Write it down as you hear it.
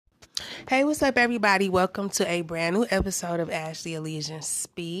Hey, what's up, everybody? Welcome to a brand new episode of Ashley Elysian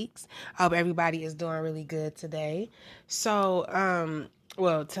Speaks. I hope everybody is doing really good today.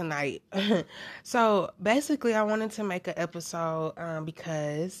 Tonight. So, basically, I wanted to make an episode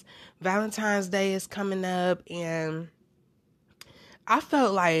because Valentine's Day is coming up, and I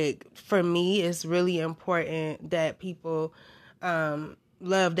felt like for me, it's really important that people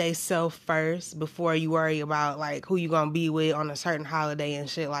love they self first before you worry about like who you gonna be with on a certain holiday and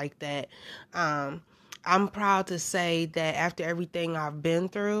shit like that. Um, I'm proud to say that after everything I've been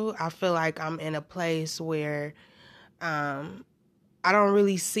through, I feel like I'm in a place where um, I don't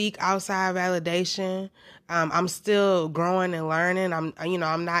really seek outside validation. I'm still growing and learning.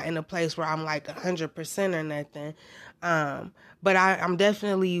 I'm not in a place where I'm like 100% or nothing. But I'm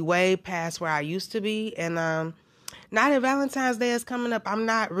definitely way past where I used to be. And now that Valentine's Day is coming up, I'm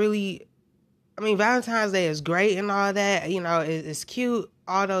not really. I mean, Valentine's Day is great and all that. It's cute,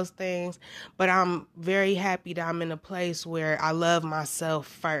 all those things. But I'm very happy that I'm in a place where I love myself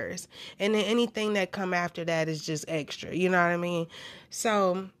first, and then anything that come after that is just extra. You know what I mean?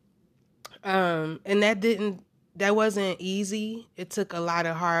 So, and that wasn't easy. It took a lot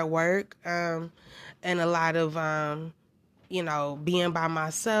of hard work, and a lot of being by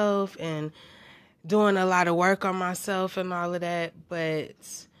myself and doing a lot of work on myself and all of that. But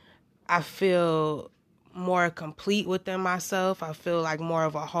I feel more complete within myself. I feel like more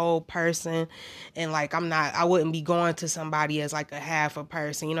of a whole person, and like I wouldn't be going to somebody as like a half a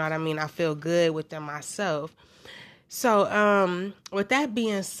person. You know what I mean? I feel good within myself. So, with that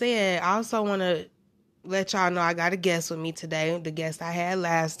being said, I also want to let y'all know I got a guest with me today, the guest I had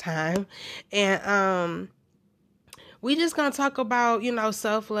last time. And we just gonna talk about,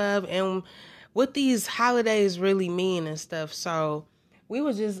 self-love and what these holidays really mean and stuff. So we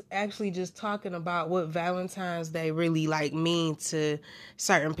were just talking about what Valentine's Day really like mean to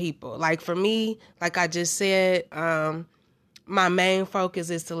certain people. Like for me, like I just said, my main focus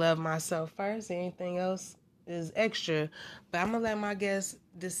is to love myself first. Anything else is extra. But I'm gonna let my guest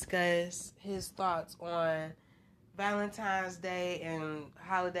discuss his thoughts on Valentine's Day and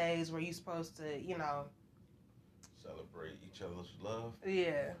holidays where you're supposed to, Celebrate each other's love.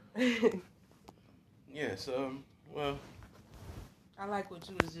 yeah. Yes. Well, I like what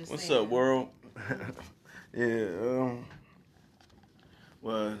you was just what's saying. up, world? Yeah.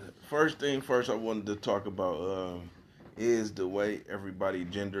 Well, first thing first, I wanted to talk about is the way everybody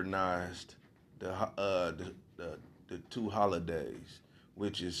genderized the two holidays,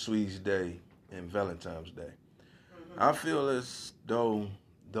 which is Sweet's Day and Valentine's Day. Mm-hmm. I feel as though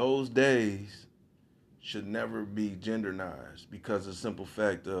those days should never be genderized because of the simple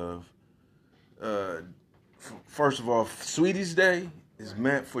fact of, uh, first of all, Sweetie's Day is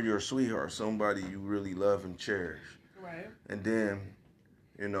meant for your sweetheart, somebody you really love and cherish. Right. And then,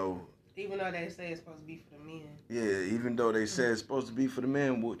 you know, even though they say it's supposed to be for the men. yeah, even though they say it's supposed to be for the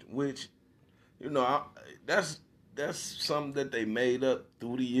men, which that's something that they made up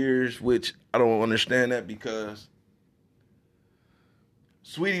through the years, which I don't understand that because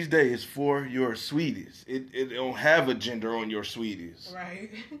Sweetie's Day is for your sweeties. It don't have a gender on your sweeties. Right.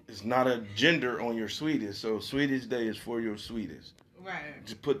 It's not a gender on your sweeties. So Sweetie's Day is for your sweeties. Right.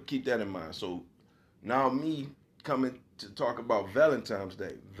 Just keep that in mind. So now me coming to talk about Valentine's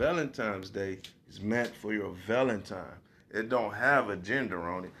Day. Valentine's Day is meant for your Valentine. It don't have a gender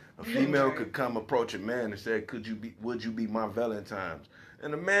on it. A female Right. could come approach a man and say, would you be my Valentine's?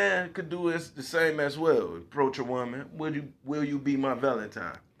 And a man could do it the same as well. Approach a woman, will you be my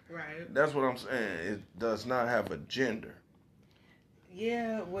Valentine? Right. That's what I'm saying. It does not have a gender.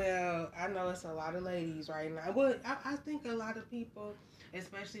 Yeah, well, I know it's a lot of ladies right now. Well, I think a lot of people,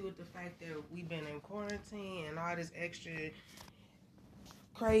 especially with the fact that we've been in quarantine and all this extra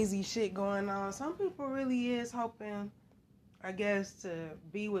crazy shit going on, some people really is hoping, I guess, to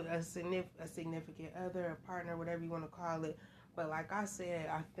be with a significant other, a partner, whatever you want to call it. But like I said,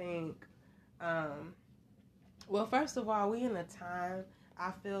 I think, well, first of all, we in a time,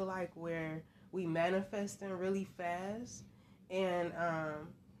 I feel like, where we manifesting really fast. And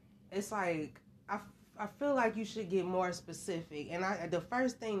it's like, I feel like you should get more specific. And the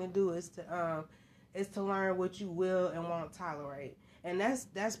first thing to do is to learn what you will and won't tolerate. And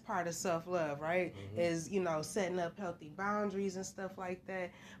that's part of self-love, right? Mm-hmm. Is, setting up healthy boundaries and stuff like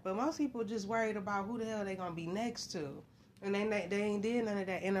that. But most people just worried about who the hell they going to be next to. And they ain't did none of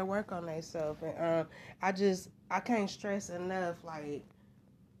that inner work on themselves. And I can't stress enough, like,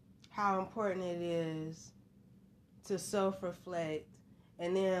 how important it is to self-reflect.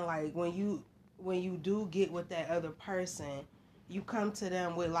 And then, like, when you do get with that other person, you come to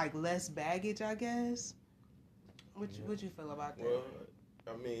them with, like, less baggage, I guess. What you feel about that? Well,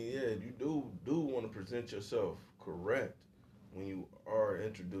 I mean, yeah, you do want to present yourself correct when you are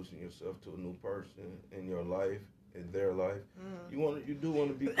introducing yourself to a new person in your life, in their life. You do want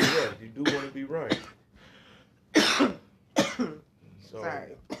to be correct. You do want to be right. So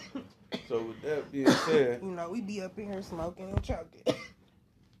Sorry. so with that being said, We be up in here smoking and choking.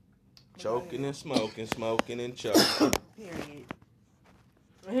 choking and smoking, smoking and choking. Period.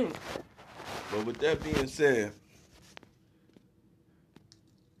 But with that being said,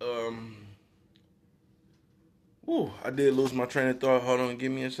 um, I did lose my train of thought. Hold on,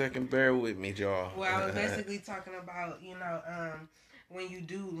 give me a second. Bear with me, y'all. Well, I was basically talking about, when you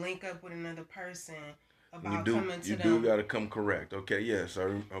do link up with another person, about coming to you them. do got to come correct. Okay, yes,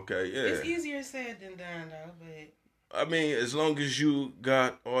 sir. Okay, yeah. It's easier said than done, though, but. I mean, as long as you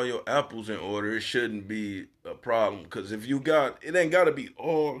got all your apples in order, it shouldn't be a problem. Because if you got, it ain't got to be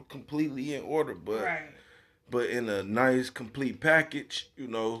all completely in order, but Right. but in a nice complete package, that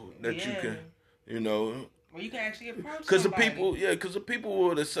you can, Well, you can actually approach because somebody. because the people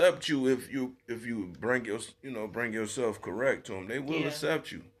will accept you if you bring yourself correct to them. They will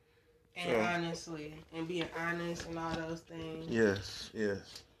accept you. And honestly, and being honest and all those things. Yes.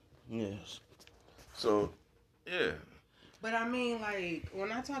 So, yeah. But I mean, like,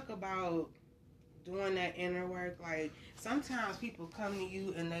 when I talk about doing that inner work, like, sometimes people come to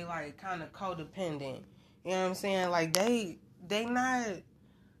you and they, like, kind of codependent. You know what I'm saying? Like, they not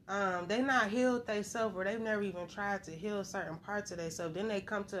healed themselves, or they've never even tried to heal certain parts of themselves. Then they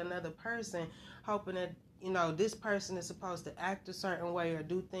come to another person hoping that, this person is supposed to act a certain way or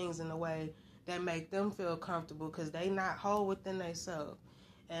do things in a way that make them feel comfortable because they not whole within themselves.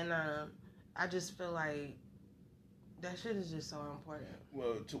 And I just feel like that shit is just so important.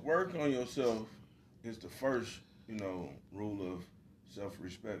 Well, to work on yourself is the first, rule of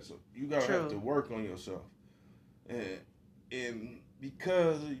self-respect. So you gotta have to work on yourself, and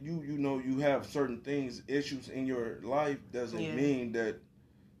because you have certain things, issues in your life, doesn't mean that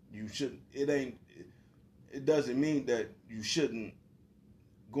you should. It doesn't mean that you shouldn't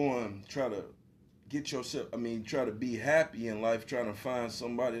go and try to get yourself. I mean, try to be happy in life, trying to find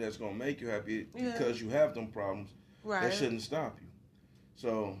somebody that's gonna make you happy because you have them problems. Right. That shouldn't stop you.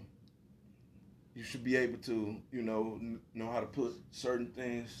 So you should be able to, know how to put certain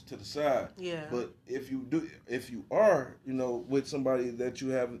things to the side. Yeah. But if you are, with somebody that you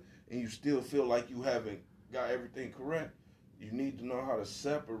haven't, and you still feel like you haven't got everything correct, you need to know how to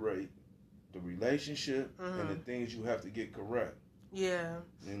separate the relationship and the things you have to get correct. Yeah.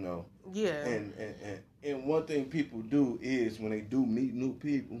 Yeah. And one thing people do is when they do meet new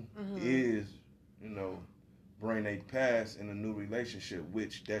people is, bring a past in a new relationship,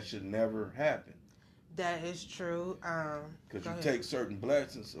 which that should never happen. That is true. Because you take certain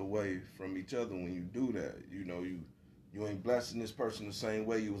blessings away from each other when you do that. You ain't blessing this person the same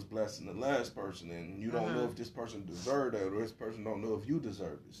way you was blessing the last person, and you don't know if this person deserved that, or this person don't know if you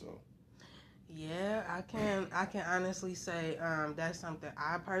deserve it. So. Yeah, I can honestly say that's something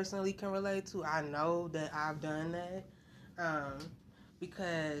I personally can relate to. I know that I've done that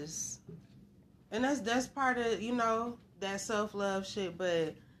because, and that's part of that self-love shit.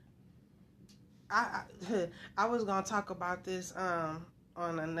 But I I was gonna talk about this on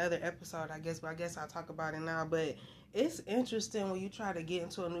another episode, I guess, but I guess I'll talk about it now. But it's interesting when you try to get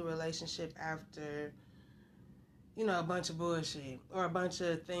into a new relationship after a bunch of bullshit or a bunch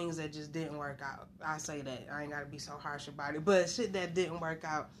of things that just didn't work out. I say that. I ain't got to be so harsh about it. But shit that didn't work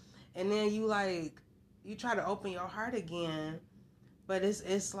out. And then you try to open your heart again. But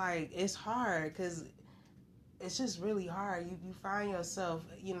it's like, it's hard because it's just really hard. You find yourself,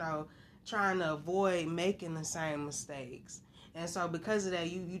 trying to avoid making the same mistakes. And so because of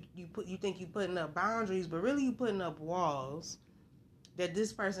that, you think you putting up boundaries, but really you putting up walls that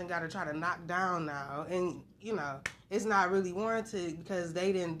this person got to try to knock down now. And, it's not really warranted because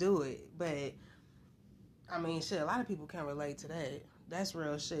they didn't do it. But, I mean, shit, a lot of people can relate to that. That's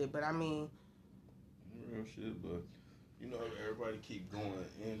real shit. But, I mean... Real shit, but, everybody keep going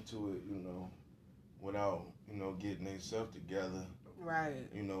into it, without, getting themselves together. Right.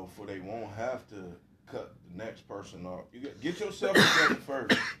 For they won't have to cut the next person off. You get yourself together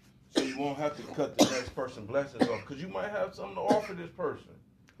first. So you won't have to cut the next person's blessings off. Because you might have something to offer this person.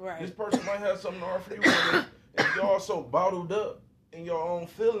 Right. This person might have something to offer you. And y'all so bottled up in your own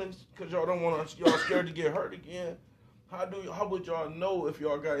feelings because y'all don't want to, y'all scared to get hurt again. How would y'all know if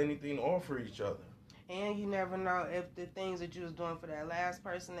y'all got anything to offer each other? And you never know if the things that you was doing for that last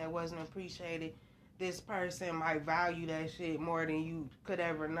person that wasn't appreciated, this person might value that shit more than you could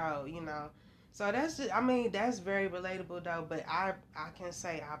ever know, So that's just, I mean, that's very relatable though, but I can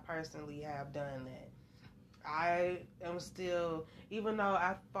say I personally have done that. I am still, even though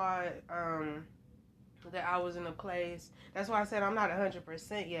I thought that I was in a place. That's why I said I'm not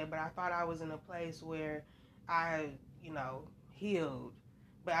 100% yet, but I thought I was in a place where I, healed.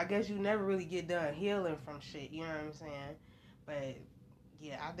 But I guess you never really get done healing from shit. You know what I'm saying? But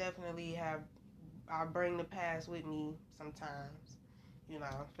yeah, I definitely have. I bring the past with me sometimes.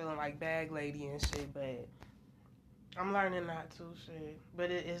 Feeling like bag lady and shit. But I'm learning not to shit. But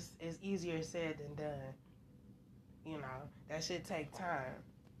it's easier said than done. That shit take time.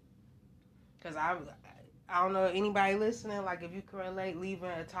 Cause I don't know anybody listening. Like if you can relate, leaving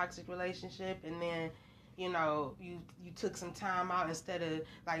a toxic relationship and then, you took some time out instead of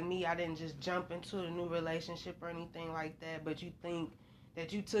like me. I didn't just jump into a new relationship or anything like that. But you think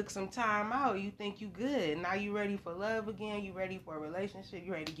that you took some time out. You think you good. Now you ready for love again. You ready for a relationship.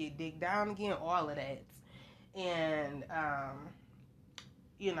 You ready to get digged down again. All of that. And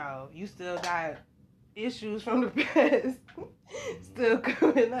you still got issues from the past still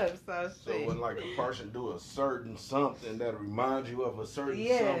coming up. So when like a person do a certain something that reminds you of a certain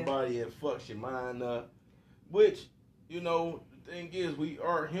somebody, it fucks your mind up. Which, the thing is, we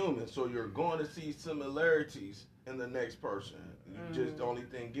are human, so you're going to see similarities in the next person. Just the only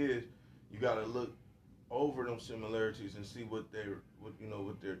thing is, you got to look over them similarities and see what their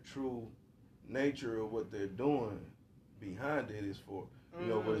true nature of what they're doing behind it is for.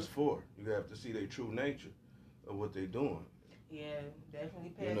 What it's for. You have to see their true nature of what they're doing. Yeah, definitely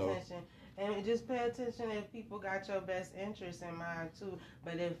pay attention. And just pay attention if people got your best interest in mind too.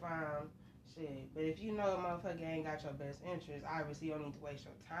 But if you know a motherfucker ain't got your best interest, obviously you don't need to waste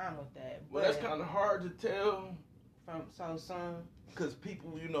your time with that. Well, that's kind of hard to tell from so soon. Because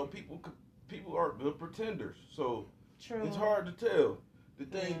people are good pretenders. So true. It's hard to tell. The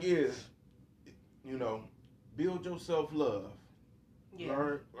thing is, build your self-love.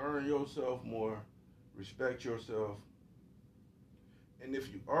 Yeah. Learn yourself more. Respect yourself. And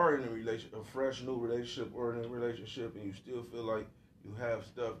if you are in a fresh new relationship or in a relationship and you still feel like you have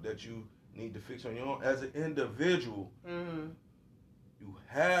stuff that you need to fix on your own, as an individual, you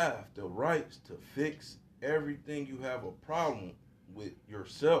have the rights to fix everything you have a problem with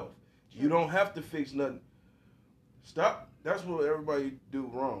yourself. True. You don't have to fix nothing. Stop. That's what everybody do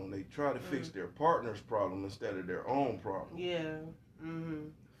wrong. They try to fix their partner's problem instead of their own problem. Yeah.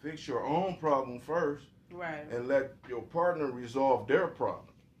 Fix your own problem first. Right. And let your partner resolve their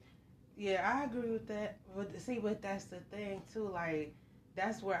problem. Yeah, I agree with that. But that's the thing too. Like,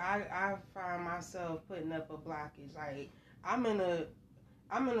 that's where I find myself putting up a blockage. Like, I'm in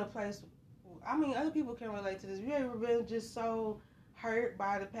a place. I mean, other people can relate to this. Have you ever been just so hurt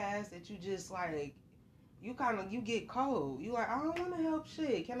by the past that you just like, you get cold. You like, I don't want to help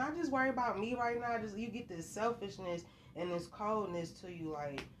shit. Can I just worry about me right now? You get this selfishness and this coldness to you.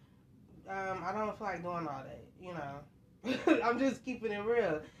 Like, I don't feel like doing all that. I'm just keeping it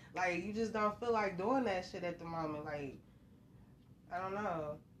real. Like, you just don't feel like doing that shit at the moment. Like, I don't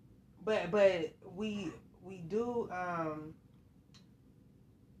know. But we do.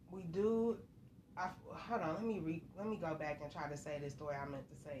 Hold on. Let me go back and try to say this the way I meant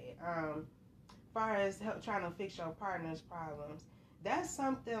to say it. Far as trying to fix your partner's problems, that's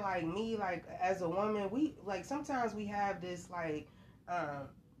something like me. Like as a woman, we like sometimes we have this like,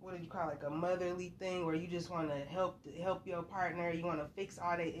 what do you call it, like a motherly thing where you just want to help your partner. You want to fix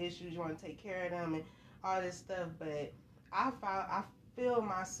all their issues. You want to take care of them and all this stuff. But I feel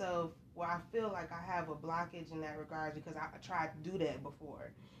myself. Well, I feel like I have a blockage in that regard because I tried to do that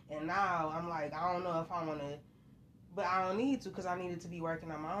before. And now I'm like, I don't know if I want to, but I don't need to because I needed to be working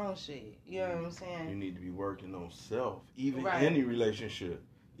on my own shit. You know what I'm saying? You need to be working on self, even in any relationship.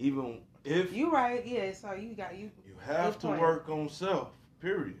 Even if... You right, yeah, so you have to work on self,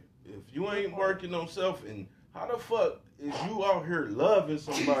 period. If you ain't working on self, and how the fuck is you out here loving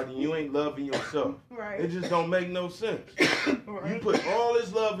somebody and you ain't loving yourself? Right. It just don't make no sense. Right. You put all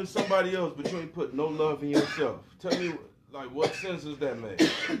this love in somebody else, but you ain't put no love in yourself. Tell me, like, what sense does that make?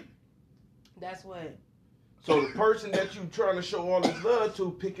 That's what. So the person that you trying to show all this love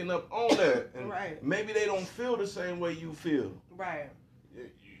to, picking up on that, and right. maybe they don't feel the same way you feel. Right.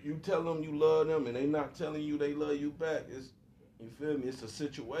 You tell them you love them, and they not telling you they love you back. You feel me? It's a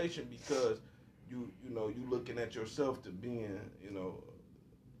situation because you looking at yourself to being,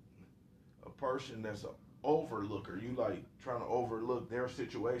 a person that's an overlooker. You like trying to overlook their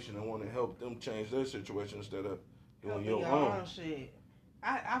situation and want to help them change their situation instead of doing your own shit.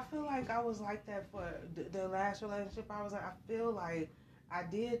 I feel like I was like that for the last relationship I was in. I feel like I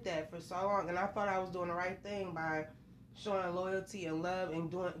did that for so long, and I thought I was doing the right thing by showing loyalty and love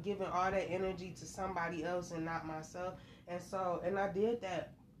and giving all that energy to somebody else and not myself. And I did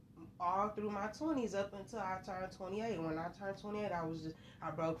that all through my 20s up until I turned 28. When I turned 28,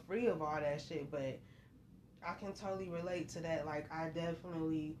 I broke free of all that shit. But I can totally relate to that. Like, I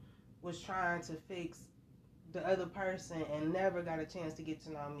definitely was trying to fix the other person and never got a chance to get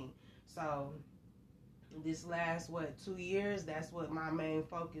to know me. So this last 2 years, that's what my main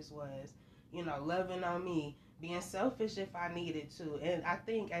focus was. Loving on me, being selfish if I needed to. And I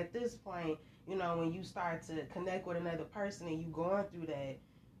think at this point, when you start to connect with another person and you going through that,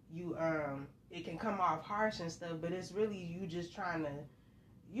 you it can come off harsh and stuff, but it's really you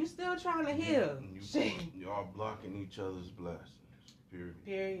still trying to heal. Y'all blocking each other's blessings.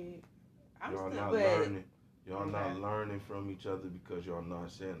 Period. Y'all not learning. Y'all not learning from each other because y'all not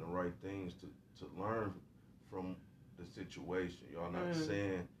saying the right things to learn from the situation. Y'all not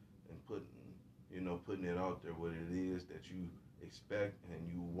saying and putting it out there what it is that you expect and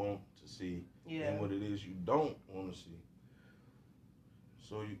you want to see, and what it is you don't want to see.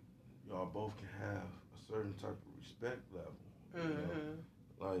 So y'all both can have a certain type of respect level.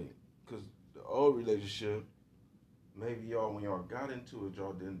 Like, because the old relationship, maybe y'all, when y'all got into it,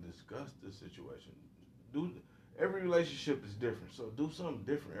 y'all didn't discuss the situation. Every relationship is different, so do something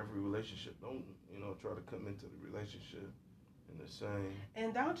different every relationship. Don't try to come into the relationship in the same.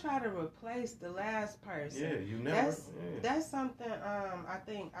 And don't try to replace the last person. Yeah, you never. That's something. I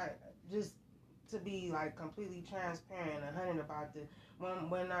think just to be like completely transparent and 100 about this.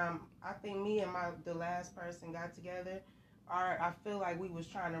 When I think me and the last person got together, I feel like we was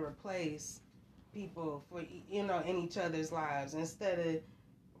trying to replace people for in each other's lives instead of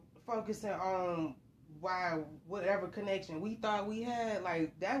focusing on whatever connection we thought we had,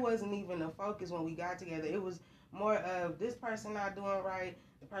 like, that wasn't even the focus when we got together. It was more of this person not doing right,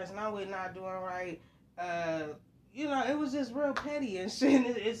 the person I'm with not doing right. It was just real petty and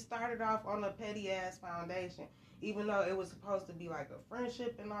shit. It started off on a petty ass foundation, even though it was supposed to be like a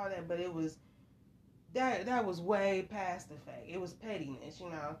friendship and all that. But it was that was way past the fact. It was pettiness,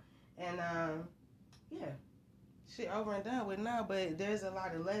 and shit over and done with now. But there's a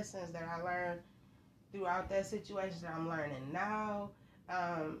lot of lessons that I learned throughout that situation that I'm learning now.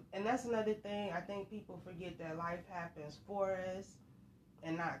 And that's another thing. I think people forget that life happens for us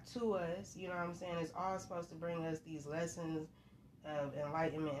and not to us. You know what I'm saying? It's all supposed to bring us these lessons of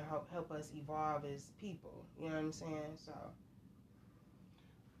enlightenment and help us evolve as people. You know what I'm saying? So.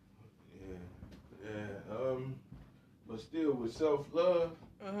 Yeah. But still with self-love,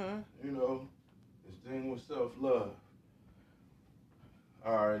 this thing with self-love.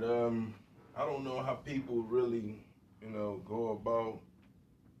 All right, I don't know how people really, go about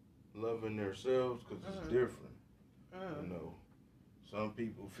loving themselves because it's different. Some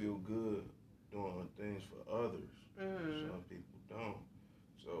people feel good doing things for others. Some people don't.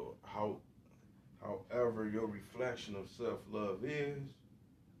 So however your reflection of self-love is,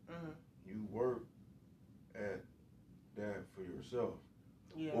 you work at that for yourself.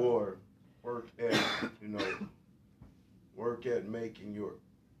 Yeah. Or work at making your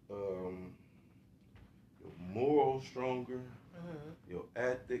morals stronger, your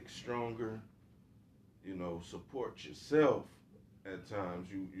ethics stronger. Support yourself. At times,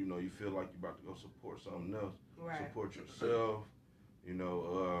 you feel like you're about to go support something else. Right. Support yourself.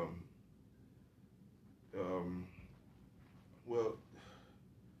 Well,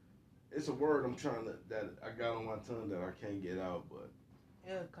 it's a word that I got on my tongue that I can't get out, but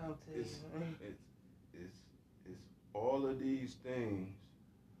it'll come to you. It's all of these things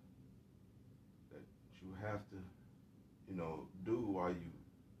that you have to, do while you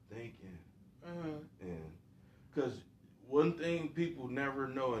thinking. And because one thing people never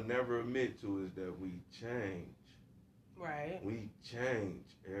know and never admit to is that we change. Right. We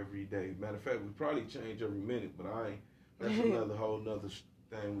change every day. Matter of fact, we probably change every minute, but that's another whole nother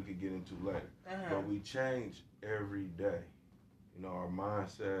thing we could get into later. But we change every day. Our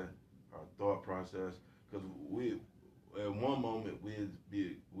mindset, our thought process, because we, at one moment, we'd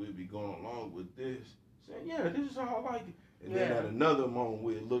be going along with this, saying, yeah, this is how I like it. And then at another moment,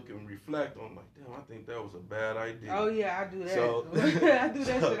 we'd look and reflect on, like, damn, I think that was a bad idea. Oh, yeah, I do that. So, I do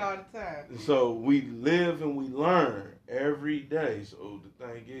that shit all the time. So we live and we learn every day. So the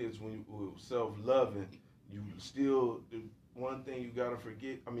thing is, when you self-loving, you still, the one thing you got to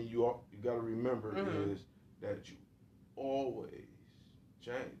forget, you got to remember is that you always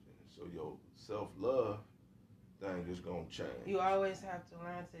changing. So your self-love thing is going to change. You always have to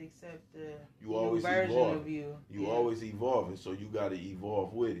learn to accept the new version of you. You always evolving, so you got to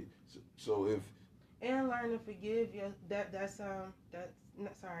evolve with it. So if... And learn to forgive you. That's sorry,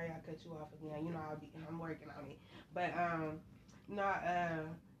 I cut you off again. I'm working on it. But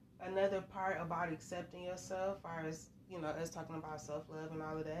another part about accepting yourself, as far as us talking about self-love and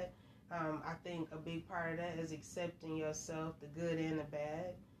all of that. I think a big part of that is accepting yourself, the good and the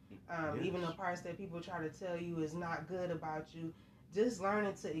bad. Yes. Even the parts that people try to tell you is not good about you, just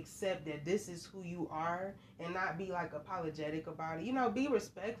learning to accept that this is who you are and not be like apologetic about it. You know, be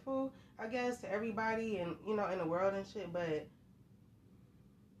respectful, I guess, to everybody and, you know, in the world and shit, but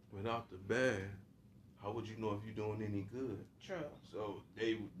without the bad, how would you know if you're doing any good? true. So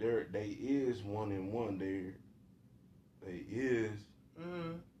they is one and one. They is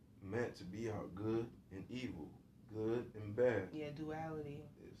meant to be our good and evil, good and bad. Yeah, duality.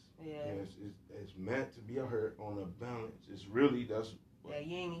 It's meant to be out here on a balance. It's really that's what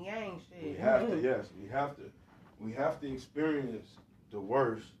yin and yang shit. We have to experience the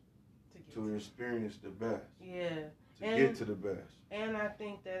worst to experience the best. Yeah. To get to the best. And I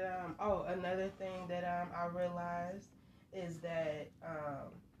think that another thing that I realized is that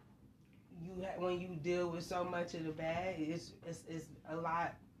when you deal with so much of the bad, it's a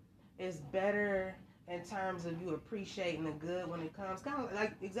lot. It's better in terms of you appreciating the good when it comes, kind of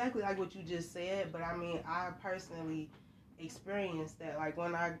like exactly like what you just said. But I mean, I personally experienced that. Like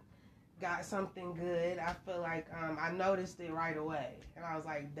when I got something good, I feel like I noticed it right away, and I was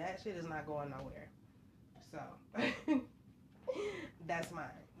like, that shit is not going nowhere. So that's mine.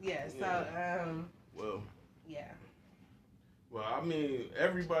 Yeah. So well. Yeah. Well, I mean,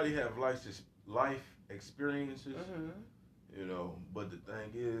 everybody have life experiences. Mm-hmm. You know, but the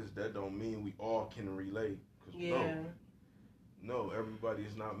thing is, that don't mean we all can relate. Cause no, everybody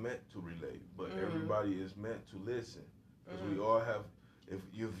is not meant to relate, but everybody is meant to listen. Because we all have, if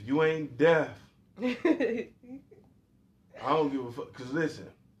you ain't deaf, I don't give a fuck. Cause listen,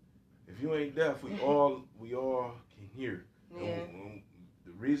 if you ain't deaf, we all can hear. Yeah. And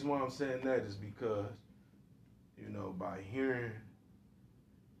the reason why I'm saying that is because, you know, by hearing,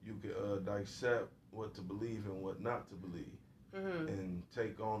 you can dissect what to believe and what not to believe. Mm-hmm. And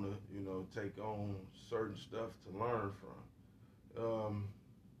take on certain stuff to learn from.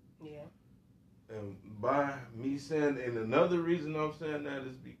 And by me saying, and another reason I'm saying that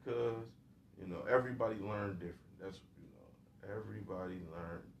is because, you know, everybody learn different. That's, you know, everybody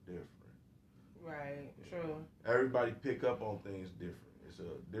learn different. Right. True. Everybody pick up on things different. It's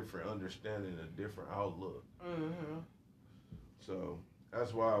a different understanding, a different outlook. Mm-hmm. So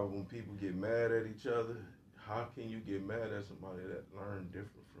that's why when people get mad at each other, how can you get mad at somebody that learned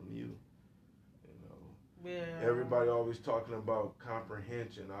different from you? You know, yeah. Everybody always talking about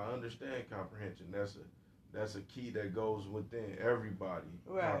comprehension. I understand comprehension. That's a key that goes within everybody.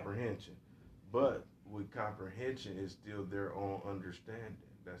 Right. Comprehension, but with comprehension is still their own understanding.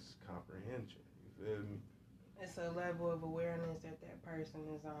 That's comprehension. You feel me? It's a level of awareness that person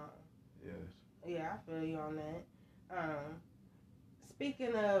is on. Yes. Yeah, I feel you on that.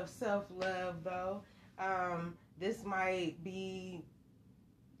 Speaking of self-love, though. This might be,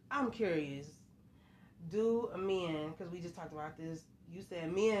 I'm curious, do men, because we just talked about this, you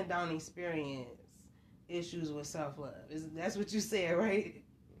said men don't experience issues with self-love. That's what you said, right?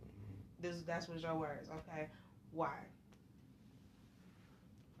 That's what your words, okay. Why?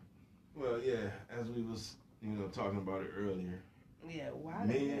 Well, yeah, as we was, you know, talking about it earlier. Yeah, why?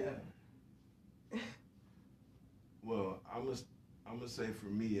 Men, well, I'm gonna say for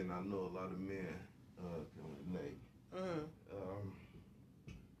me, and I know a lot of men can relate.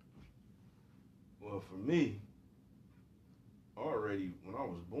 Well, for me, already when I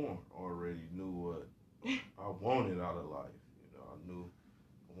was born, I already knew what I wanted out of life. You know, I knew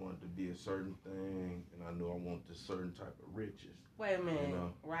I wanted to be a certain thing, and I knew I wanted a certain type of riches. Wait a minute, you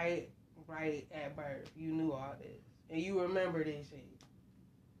know? Right at birth, you knew all this, and you remember this shit.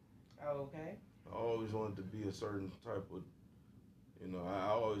 Oh, okay. I always wanted to be a certain type of. You know, I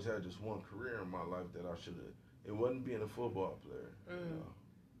always had this one career in my life that I should have. It wasn't being a football player. You know?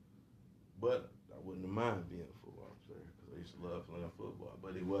 But I wouldn't have mind being a football player because I used to love playing football.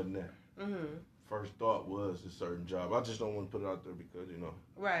 But it wasn't that. First thought was a certain job. I just don't want to put it out there because, you know.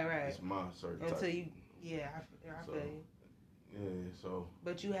 Right. It's my certain Until type. you, I feel you. Yeah, so.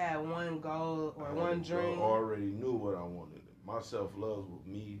 But you had one goal or one dream. I already knew what I wanted. My self-love was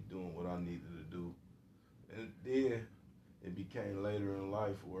me doing what I needed to do. And then it became later in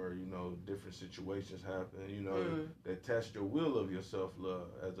life where, you know, different situations happen, you know, that test your will of your self-love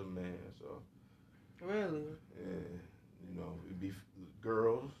as a man, so. Really? Yeah, you know, it'd be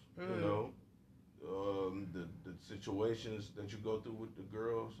girls, you know, the situations that you go through with the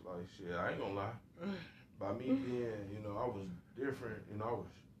girls, like, shit, I ain't gonna lie. By me being, you know, I was different, you know, I was,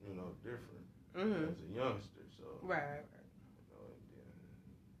 you know, different as a youngster, so. Right.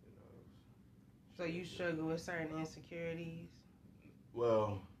 So you struggle with certain insecurities?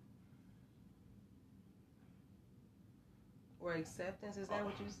 Well. Or acceptance, is that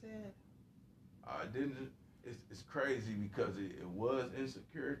what you said? I didn't. It's crazy because it was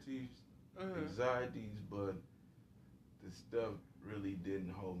insecurities, anxieties, but the stuff really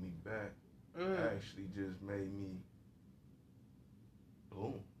didn't hold me back. Actually, just made me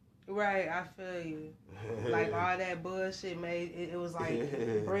bloom. Right, I feel you. Like all that bullshit made it was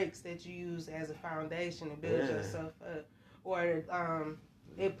like bricks that you use as a foundation to build yourself up, or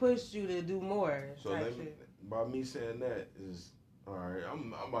it pushed you to do more. So by me saying that is all right.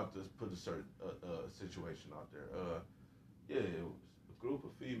 I'm about to put a certain situation out there. Yeah, it was a group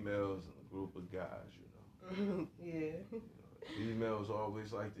of females and a group of guys. You know. Yeah. Females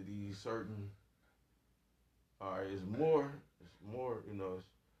always like to these certain. All right, it's more. You know,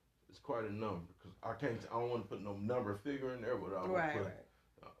 it's quite a number because I don't want to put no number figure in there, but I right.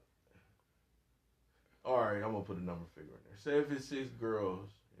 All right, I'm gonna put a number figure in there. Say if it's 6 girls,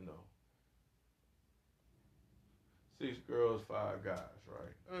 you know, 6 girls, 5 guys,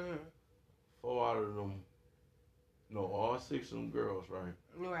 right? 4 out of them, no, all 6 of them girls, right?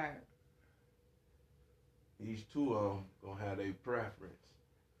 Right. Each 2 of them gonna have a preference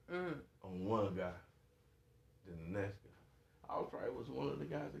on one guy than the next guy. I probably was one of the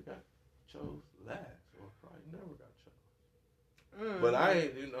guys that got chose last, or probably never got chose. But I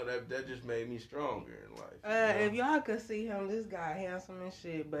ain't, you know, that just made me stronger in life. You know? If y'all could see him, this guy handsome and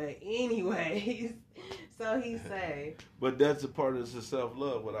shit. But anyways, so he say. But that's a part of the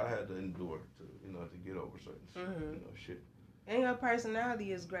self-love what I had to endure to, you know, to get over certain you know, shit. And your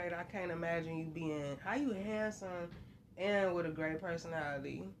personality is great. I can't imagine you being how you handsome and with a great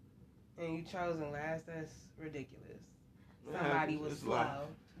personality, and you chosen last. That's ridiculous. Somebody was slow. Life.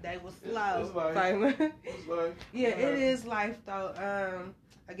 They was slow. It's life. It's life. Yeah, it is life though.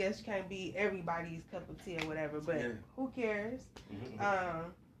 I guess you can't be everybody's cup of tea or whatever, but who cares?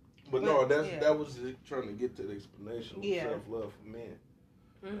 But no, that was trying to get to the explanation of self-love for men.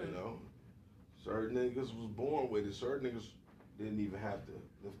 You know, certain niggas was born with it. Certain niggas didn't even have to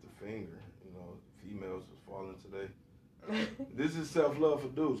lift a finger. You know, females was falling today. This is self-love for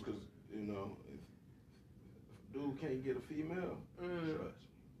dudes, because you know, if a dude can't get a female, trust me,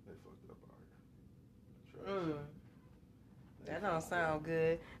 they fucked up out here. Trust me. That don't sound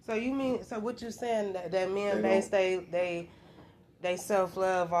good. So you mean, so what you saying that men base they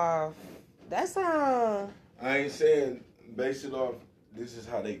self-love off? That sound. I ain't saying base it off. This is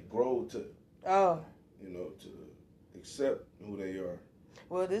how they grow to. You know, to accept who they are.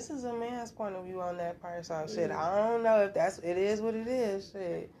 Well, this is a man's point of view on that part. So shit, I don't know if it is what it is.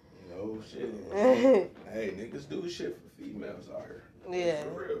 Shit. No shit. Hey, niggas do shit for females out here. Yeah. That's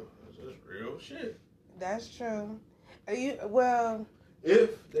for real. That's just real shit. That's true.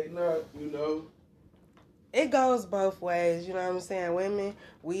 If they not, you know. It goes both ways, you know what I'm saying? Women,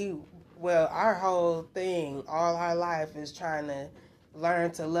 our whole thing, all our life is trying to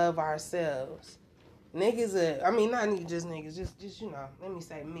learn to love ourselves. Niggas not just niggas, just, you know, let me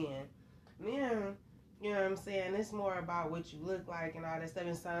say men. Men, you know what I'm saying? It's more about what you look like and all that stuff,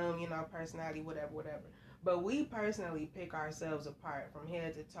 and some, you know, personality, whatever. But we personally pick ourselves apart from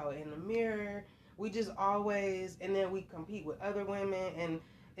head to toe in the mirror. We just always, and then we compete with other women, and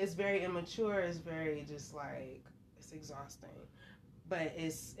it's very immature. It's very just like, it's exhausting. But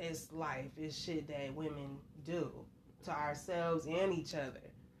it's life. It's shit that women do to ourselves and each other.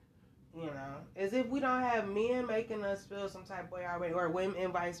 You know, as if we don't have men making us feel some type of way already, or women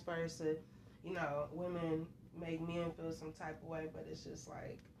and vice versa. You know, women make men feel some type of way, but it's just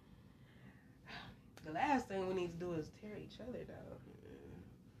like, the last thing we need to do is tear each other down.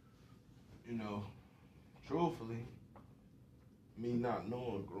 You know, truthfully, me not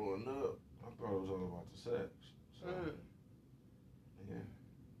knowing growing up, I thought it was all about the sex. So, yeah.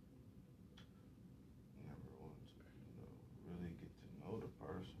 Never wanted to, you know, really get to know the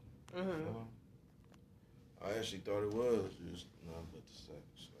person. You know? I actually thought it was just nothing but the sex.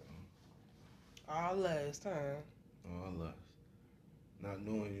 So. All lust, huh? All lust. Not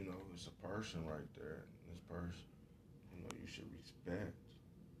knowing, you know, it's a person right there. And this person, you know, you should respect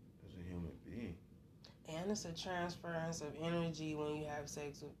as a human being. And it's a transference of energy when you have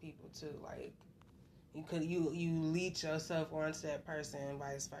sex with people too. Like, you leech yourself onto that person and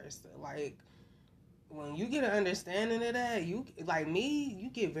vice versa. Like, when you get an understanding of that, you, like me, you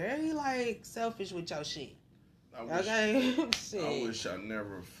get very, like, selfish with your shit. I wish I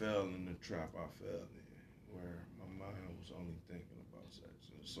never fell in the trap I fell in, where my mind was only thinking about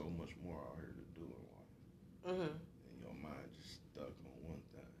sex. There's so much more out here to do in life. And your mind just stuck on one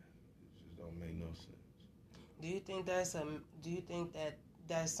thing. It just don't make no sense. Do you think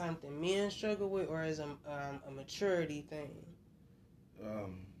that's something men struggle with, or is a maturity thing?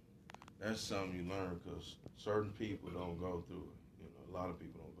 That's something you learn, because certain people don't go through it. You know, a lot of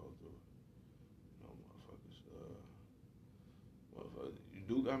people don't go through it.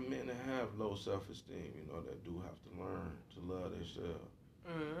 do got men that have low self esteem, you know, that do have to learn to love themselves.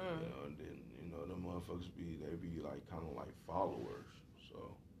 Mm-hmm. You know, and then, you know, the motherfuckers be like kind of like followers. So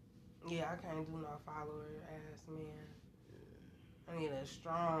Yeah, I can't do no follower ass man. yeah. I need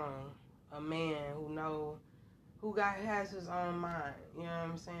a man who has his own mind. You know what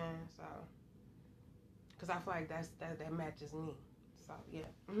I'm saying? So, cause I feel like that matches me. So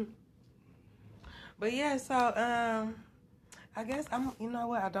yeah. But yeah, so I guess You know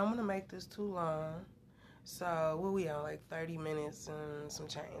what? I don't want to make this too long. So what we on, like 30 minutes and some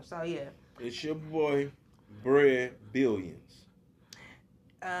change. So yeah. It's your boy, Bread Billions.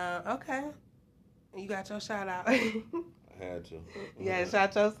 Okay. You got your shout out. I had to. Yeah,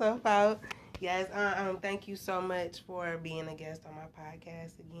 shout yourself out. Yes, thank you so much for being a guest on my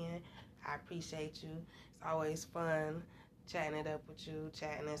podcast again. I appreciate you. It's always fun chatting it up with you,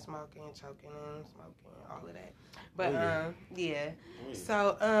 chatting and smoking, choking and smoking, all of that. But yeah.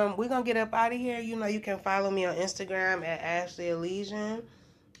 So we're gonna get up out of here. You know, you can follow me on Instagram at Ashley Elysian.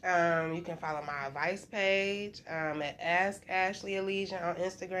 You can follow my advice page at Ask Ashley Elysian on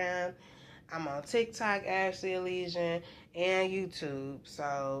Instagram. I'm on TikTok, Ashley Elysian, and YouTube.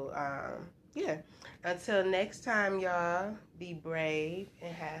 So, yeah. Until next time, y'all, be brave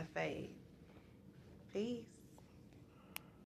and have faith. Peace.